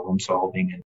and problem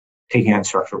solving and taking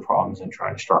unstructured problems and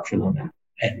trying to structure them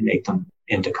and make them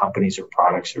into companies or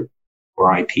products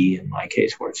or IP in my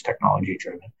case, where it's technology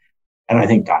driven. And I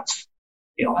think that's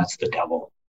the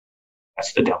devil.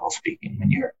 That's the devil speaking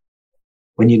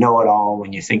when you know it all,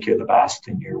 when you think you're the best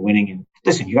and you're winning. And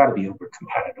listen, you got to be uber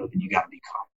competitive and you got to be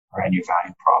confident and your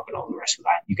value prop and all the rest of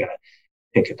that. You got to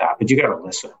pick at that, but you got to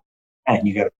listen and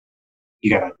you got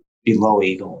to be low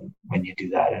ego when you do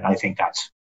that. And I think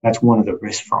that's one of the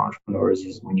risks for entrepreneurs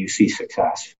is when you see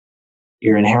success,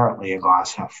 you're inherently a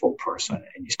glass half full person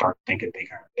and you start thinking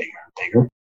bigger and bigger and bigger.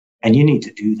 And you need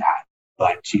to do that,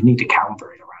 but you need to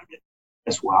calibrate around it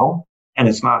as well. And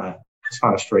it's not a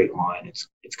straight line.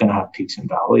 It's going to have peaks and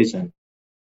valleys. And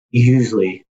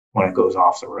usually when it goes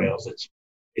off the rails,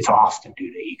 it's often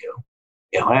due to ego.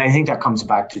 And I think that comes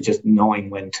back to just knowing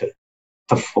when to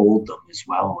fold them as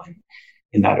well. And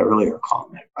in that earlier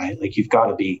comment, right? Like you've got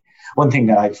to be, one thing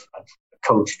that I've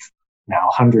coached now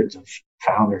hundreds of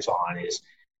founders on is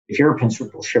if you're a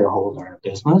principal shareholder in a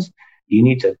business, you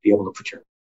need to be able to put your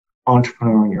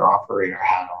entrepreneur and your operator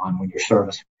hat on when you're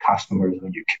servicing customers,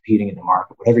 when you're competing in the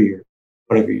market, whatever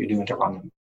you're doing to run the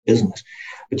business.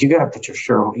 But you got to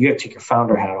take your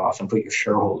founder hat off and put your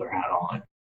shareholder hat on.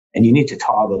 And you need to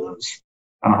toggle those.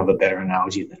 I don't have a better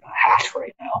analogy than a hat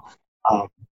right now.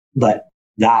 But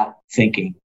that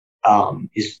thinking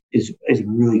is a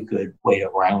really good way to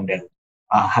round out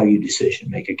how you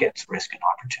decision make against risk and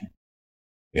opportunity.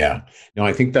 Yeah, no,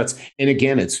 I think and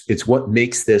again, it's what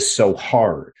makes this so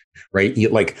hard, right?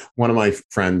 Like one of my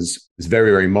friends is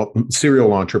very, very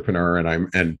serial entrepreneur,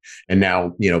 and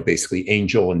now basically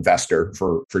angel investor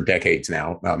for decades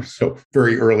now. So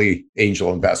very early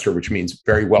angel investor, which means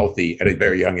very wealthy at a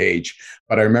very young age.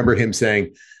 But I remember him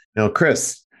saying,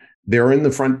 Chris, they're in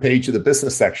the front page of the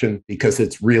business section because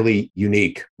it's really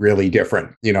unique, really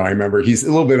different. I remember he's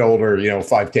a little bit older,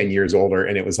 5-10 years older.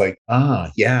 And it was like,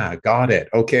 yeah, got it.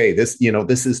 Okay. This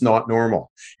is not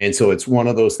normal. And so it's one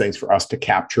of those things for us to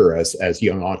capture as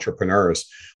young entrepreneurs.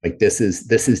 Like this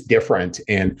is different.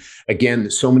 And again,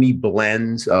 so many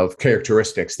blends of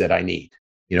characteristics that I need,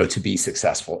 to be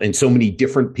successful, and so many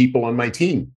different people on my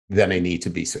team that I need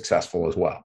to be successful as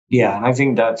well. Yeah. And I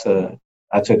think that's a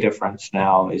difference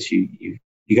now is you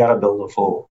got to build a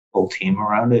full team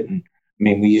around it. And I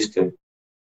mean, we used to,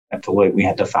 at Deloitte, we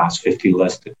had the Fast 50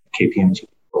 list at KPMG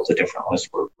built a different list.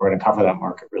 We're going to cover that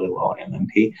market really well in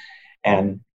MMP.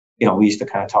 And, we used to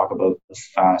kind of talk about the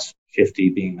Fast 50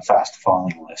 being the fast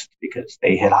falling list because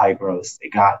they hit high growth. They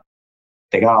got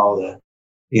all the,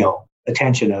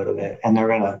 attention out of it, and they're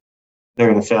going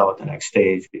to fail at the next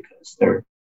stage because they're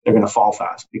going to fall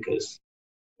fast because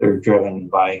they're driven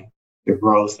by their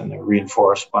growth and they're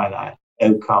reinforced by that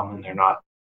outcome, and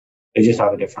they just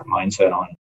have a different mindset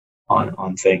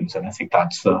on things. And I think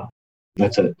that's a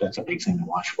big thing to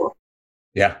watch for.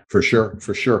 Yeah, for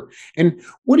sure. And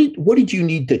what did you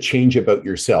need to change about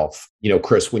yourself,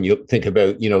 Chris, when you think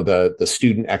about, the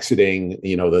student exiting,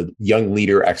 the young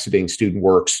leader exiting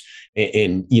StudentWorks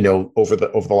and over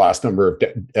the last number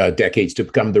of decades to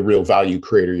become the real value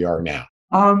creator you are now?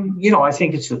 I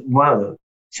think it's one of the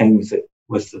things that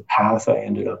was the path I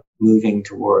ended up moving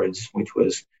towards, which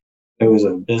was there was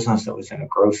a business that was in a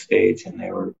growth stage and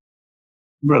they were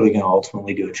really going to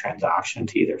ultimately do a transaction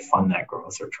to either fund that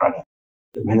growth or try to.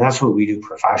 I mean, that's what we do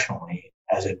professionally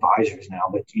as advisors now,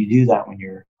 but you do that when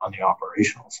you're on the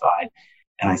operational side.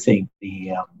 And I think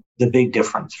the big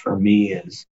difference for me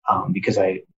is because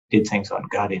I did things on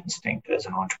gut instinct as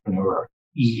an entrepreneur,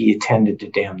 you tended to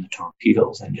damn the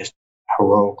torpedoes and just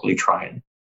heroically try and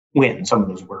win. Some of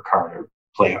those work harder,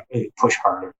 push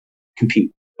harder,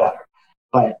 compete better.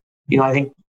 But, I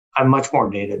think I'm much more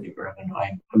data driven.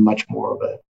 I'm much more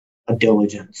of a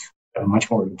diligence. I'm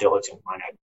much more diligent mind.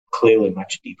 I'm clearly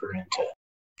much deeper into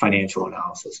financial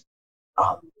analysis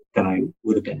than I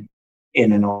would have been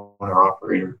in an owner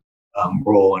operator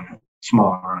role in a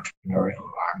smaller entrepreneurial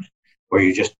environment where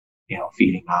you're just,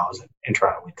 feeding mouths and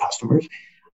trying to win customers.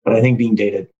 But I think being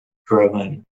data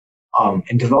driven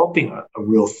and developing a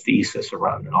real thesis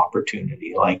around an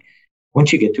opportunity, like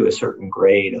once you get to a certain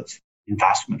grade of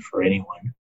investment for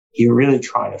anyone, you're really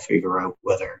trying to figure out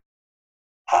whether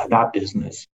that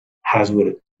business has what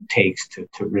it takes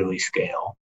to really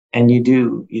scale. And you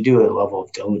do a level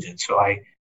of diligence. So I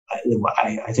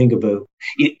think about,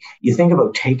 you think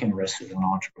about taking risks as an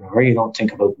entrepreneur, you don't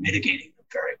think about mitigating them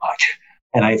very much.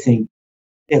 And I think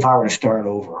if I were to start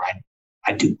over,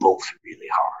 I'd do both really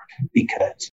hard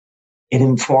because it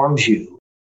informs you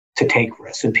to take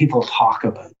risks. And people talk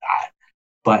about that.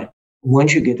 But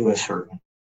once you get to a certain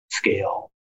scale,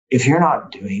 if you're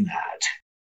not doing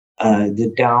that,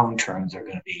 the downturns are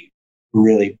going to be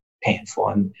really painful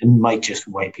and might just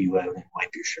wipe you out and wipe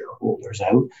your shareholders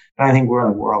out. And I think we're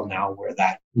in a world now where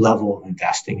that level of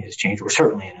investing has changed. We're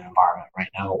certainly in an environment right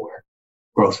now where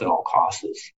growth at all costs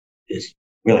is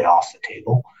really off the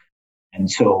table. And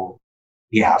so,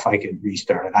 yeah, if I could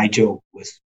restart it, I joke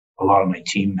with a lot of my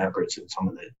team members and some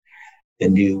of the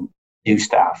new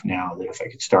staff now that if I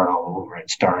could start all over, I'd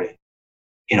start it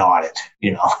in audit,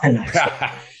 and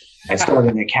I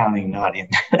started in accounting, not in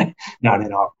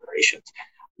operations.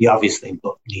 You obviously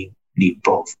need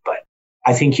both, but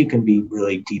I think you can be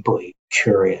really deeply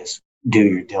curious, do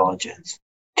your diligence,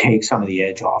 take some of the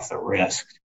edge off the risk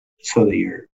so that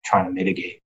you're trying to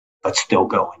mitigate, but still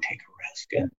go and take a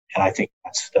risk. And I think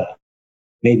that's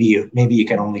maybe you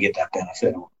can only get that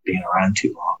benefit of being around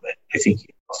too long, but I think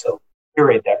you also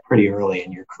curate that pretty early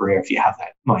in your career if you have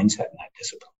that mindset and that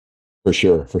discipline. For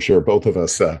sure. Both of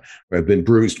us have been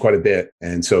bruised quite a bit.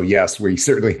 And so, yes, we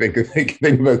certainly think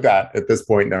about that at this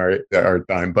point in our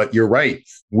time. But you're right.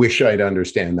 Wish I'd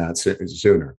understand that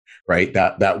sooner, right?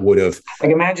 That would have...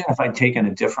 Like, imagine if I'd taken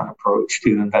a different approach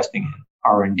to investing in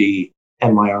R&D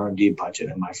and my R&D budget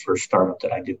in my first startup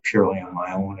that I did purely on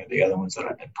my own or the other ones that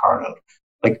I've been part of.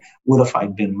 Like, what if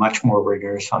I'd been much more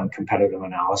rigorous on competitive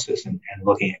analysis and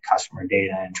looking at customer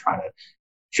data and trying to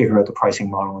figure out the pricing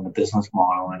model and the business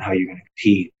model and how you're going to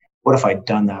compete? What if I'd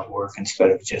done that work instead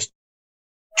of just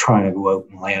trying to go out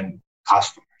and land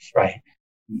customers, right?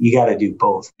 You got to do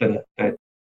both, but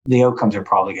the outcomes are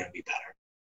probably going to be better.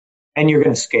 And you're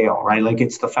going to scale, right? Like,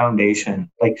 it's the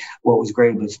foundation. Like, what was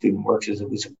great about Student Works is it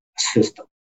was a system.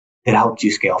 It helped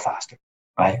you scale faster,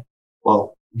 right?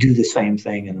 Well, do the same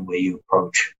thing in the way you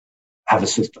approach, have a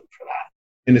system for that.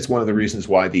 And it's one of the reasons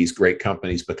why these great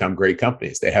companies become great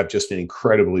companies. They have just an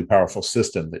incredibly powerful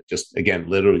system that just, again,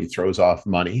 literally throws off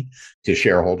money to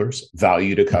shareholders,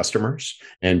 value to customers,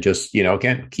 and just,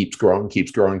 again, keeps growing.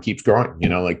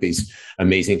 Like these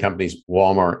amazing companies,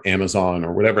 Walmart, Amazon,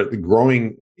 or whatever,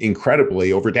 growing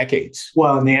incredibly over decades.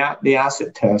 Well, and the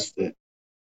asset test that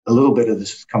a little bit of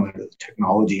this is coming out of the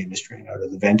technology industry and out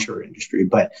of the venture industry,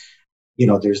 but,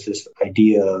 there's this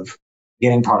idea of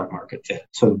getting product market fit.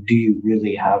 So do you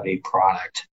really have a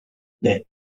product that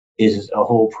is a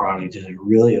whole product? Is it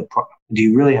really do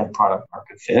you really have product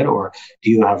market fit, or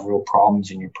do you have real problems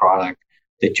in your product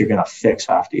that you're going to fix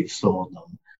after you've sold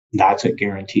them? That's a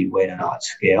guaranteed way to not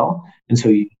scale. And so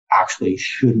you actually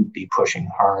shouldn't be pushing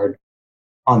hard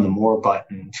on the more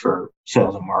button for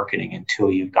sales and marketing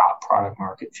until you've got product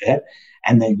market fit.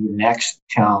 And then your next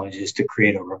challenge is to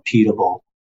create a repeatable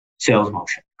sales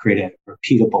motion, create a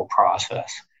repeatable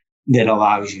process that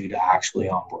allows you to actually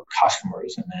onboard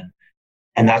customers,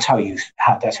 and that's how you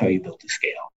build the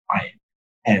scale, right?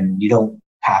 And you don't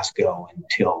pass go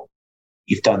until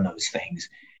you've done those things.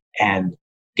 And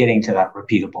getting to that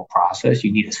repeatable process,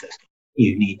 you need a system.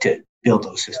 You need to build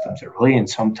those systems early, and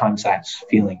sometimes that's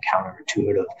feeling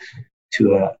counterintuitive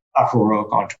to a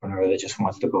heroic entrepreneur that just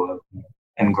wants to go out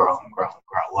and grow and grow and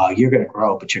grow. Well, you're going to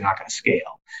grow, but you're not going to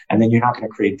scale, and then you're not going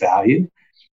to create value,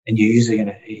 and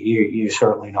you're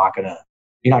certainly not going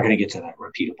to get to that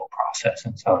repeatable process.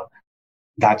 And so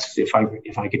that's if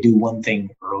I could do one thing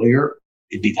earlier,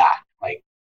 it'd be that, like,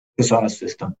 focus on a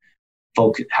system,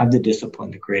 have the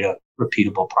discipline to create a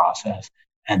repeatable process,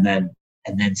 and then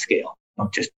scale.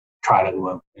 Don't just try to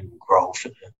go out and grow for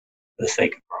the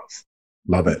sake of growth.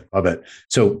 Love it.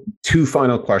 So 2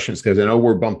 final questions, because I know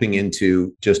we're bumping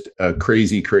into just a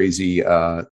crazy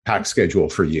packed schedule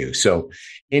for you. So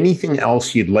anything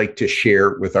else you'd like to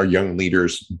share with our young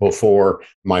leaders before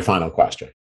my final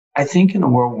question? I think in the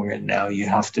world we're in now, you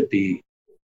have to be,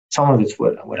 some of it's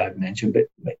what I've mentioned,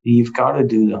 but you've got to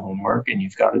do the homework and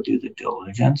you've got to do the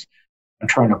diligence and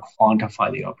trying to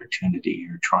quantify the opportunity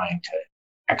you're trying to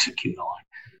execute on.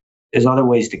 There's other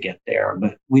ways to get there,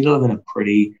 but we live in a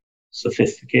pretty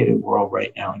sophisticated world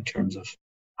right now in terms of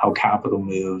how capital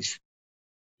moves,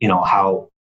 how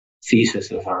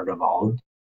theses are developed.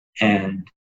 And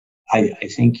I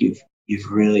think you've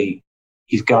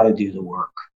got to do the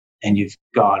work, and you've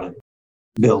got to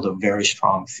build a very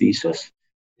strong thesis.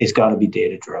 It's got to be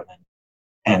data driven,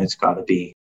 and it's got to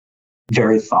be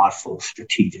very thoughtful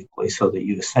strategically, so that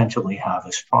you essentially have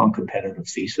a strong competitive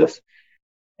thesis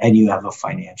and you have a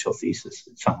financial thesis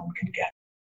that someone can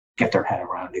get their head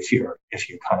around if you're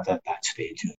kind of at that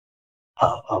stage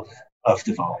of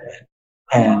development.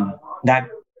 And that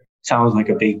sounds like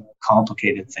a big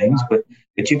complicated things, but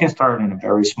you can start in a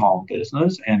very small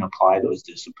business and apply those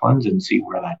disciplines and see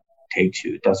where that takes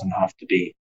you. It doesn't have to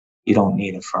be You don't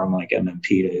need a firm like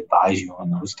MMP to advise you on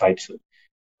those types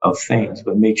of things,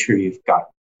 but make sure you've got,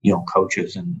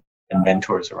 coaches and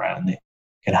mentors around that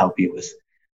can help you with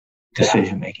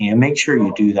decision making, and make sure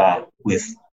you do that with,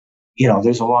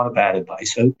 there's a lot of bad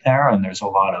advice out there, and there's a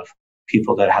lot of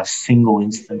people that have single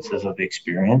instances of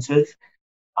experiences.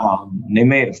 They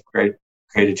may have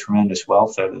created tremendous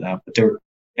wealth out of that, but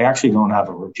they actually don't have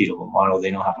a repeatable model.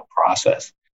 They don't have a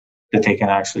process that they can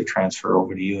actually transfer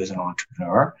over to you as an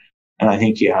entrepreneur. And I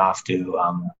think you have to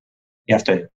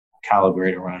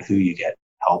calibrate around who you get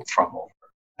help from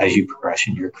as you progress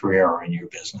in your career or in your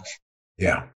business.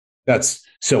 Yeah, that's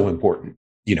so important.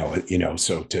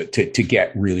 So to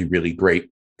get really, really great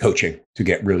coaching, to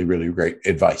get really, really great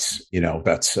advice,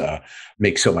 that's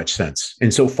makes so much sense.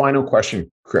 And so, final question,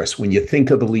 Chris, when you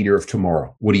think of the leader of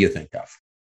tomorrow, what do you think of?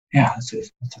 Yeah, it's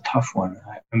a tough one.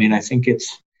 I think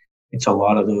it's a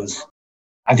lot of those.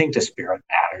 I think the spirit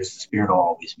matters. The spirit will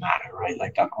always matter, right?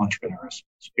 Like that entrepreneurial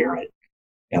spirit.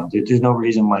 There's no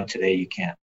reason why today you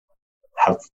can't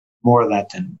have more of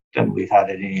that than we've had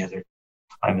at any other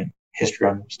time in history.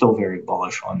 I'm still very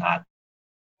bullish on that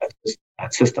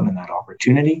system and that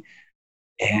opportunity.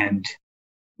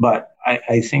 But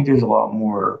I think there's a lot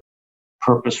more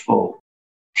purposeful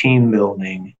team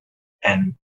building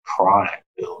and product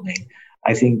building.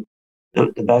 I think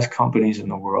the best companies in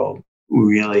the world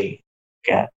really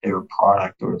get their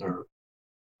product or their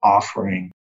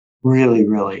offering really,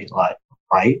 really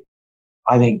right.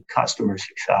 I think customer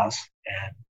success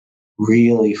and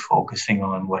really focusing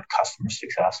on what customer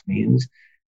success means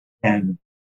and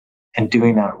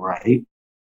doing that right,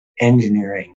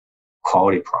 engineering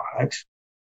quality products,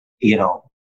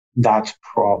 that's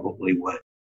probably what,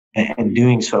 and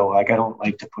doing so, I don't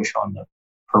like to push on the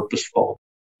purposeful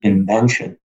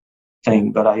invention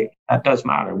thing, but that does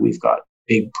matter. We've got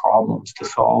big problems to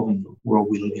solve in the world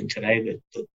we live in today.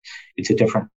 That it's a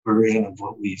different version of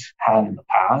what we've had in the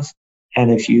past. And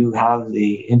if you have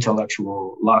the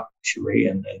intellectual luxury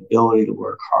and the ability to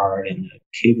work hard and the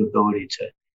capability to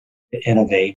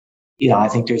innovate, I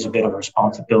think there's a bit of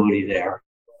responsibility there.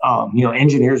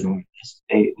 Engineers learn this.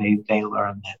 They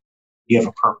learn that you have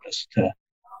a purpose to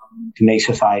make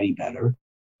society better.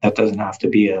 That doesn't have to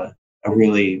be a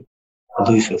really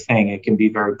elusive thing. It can be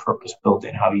very purpose built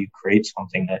in how you create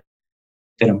something that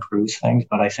improves things.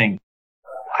 But I think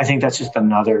that's just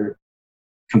another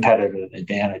competitive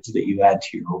advantage that you add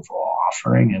to your overall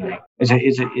offering. And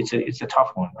it's a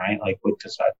tough one, right? Like, what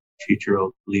does that future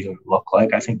leader look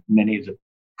like? I think many of the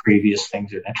previous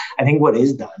things are done. I think what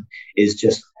is done is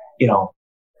just,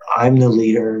 I'm the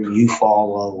leader, you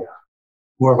follow.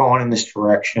 We're going in this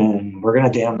direction. We're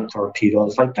going to dam the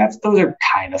torpedoes. Those are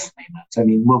kind of statements.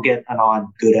 We'll get an odd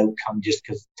good outcome just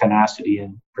because tenacity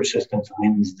and persistence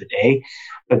wins the day,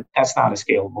 but that's not a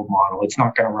scalable model. It's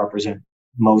not going to represent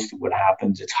most of what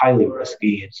happens. It's highly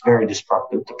risky. It's very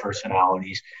disruptive to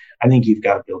personalities. I think you've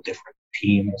got to build different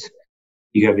teams.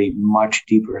 You got to be much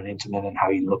deeper and intimate in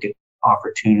how you look at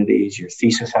opportunities. Your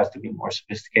thesis has to be more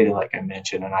sophisticated, like I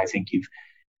mentioned, and I think you've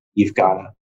got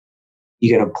to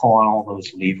pull on all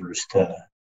those levers to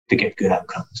get good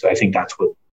outcomes. I think that's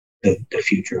what the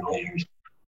future leaders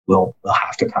will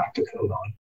have to crack the code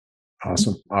on.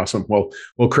 Awesome. Well,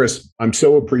 Chris, I'm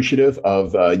so appreciative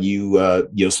of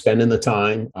you spending the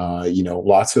time.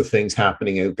 Lots of things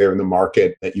happening out there in the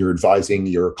market that you're advising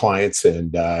your clients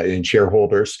and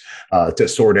shareholders to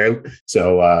sort out.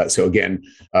 So again,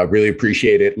 really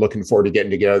appreciate it. Looking forward to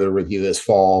getting together with you this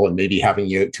fall and maybe having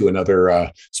you to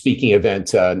another speaking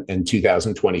event in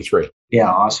 2023. Yeah,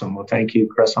 awesome. Well, thank you,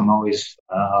 Chris. I'm always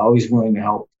willing to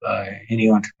help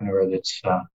any entrepreneur that's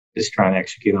trying to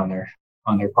execute on their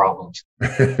problems.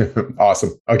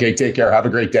 Awesome. Okay, take care. Have a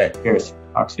great day. Cheers.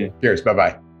 Talk soon. Cheers.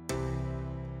 Bye-bye.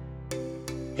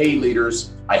 Hey,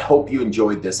 leaders. I hope you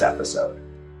enjoyed this episode.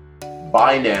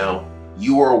 By now,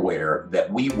 you are aware that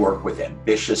we work with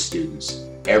ambitious students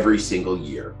every single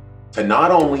year to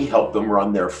not only help them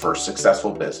run their first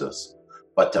successful business,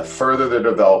 but to further their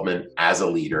development as a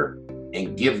leader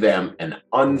and give them an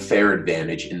unfair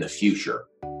advantage in the future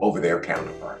over their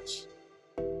counterparts.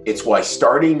 It's why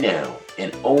starting now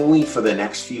and only for the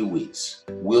next few weeks,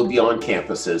 we'll be on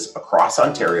campuses across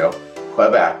Ontario,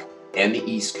 Quebec, and the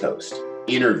East Coast,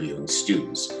 interviewing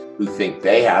students who think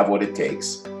they have what it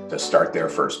takes to start their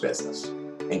first business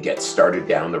and get started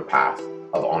down their path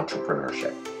of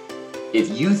entrepreneurship.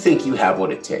 If you think you have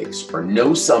what it takes or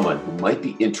know someone who might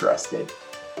be interested,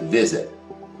 visit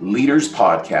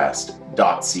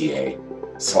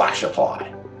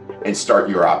leaderspodcast.ca/apply and start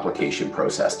your application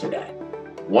process today.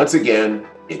 Once again,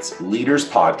 it's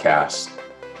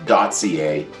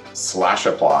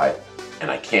leaderspodcast.ca/apply and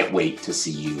I can't wait to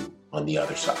see you on the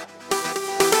other side.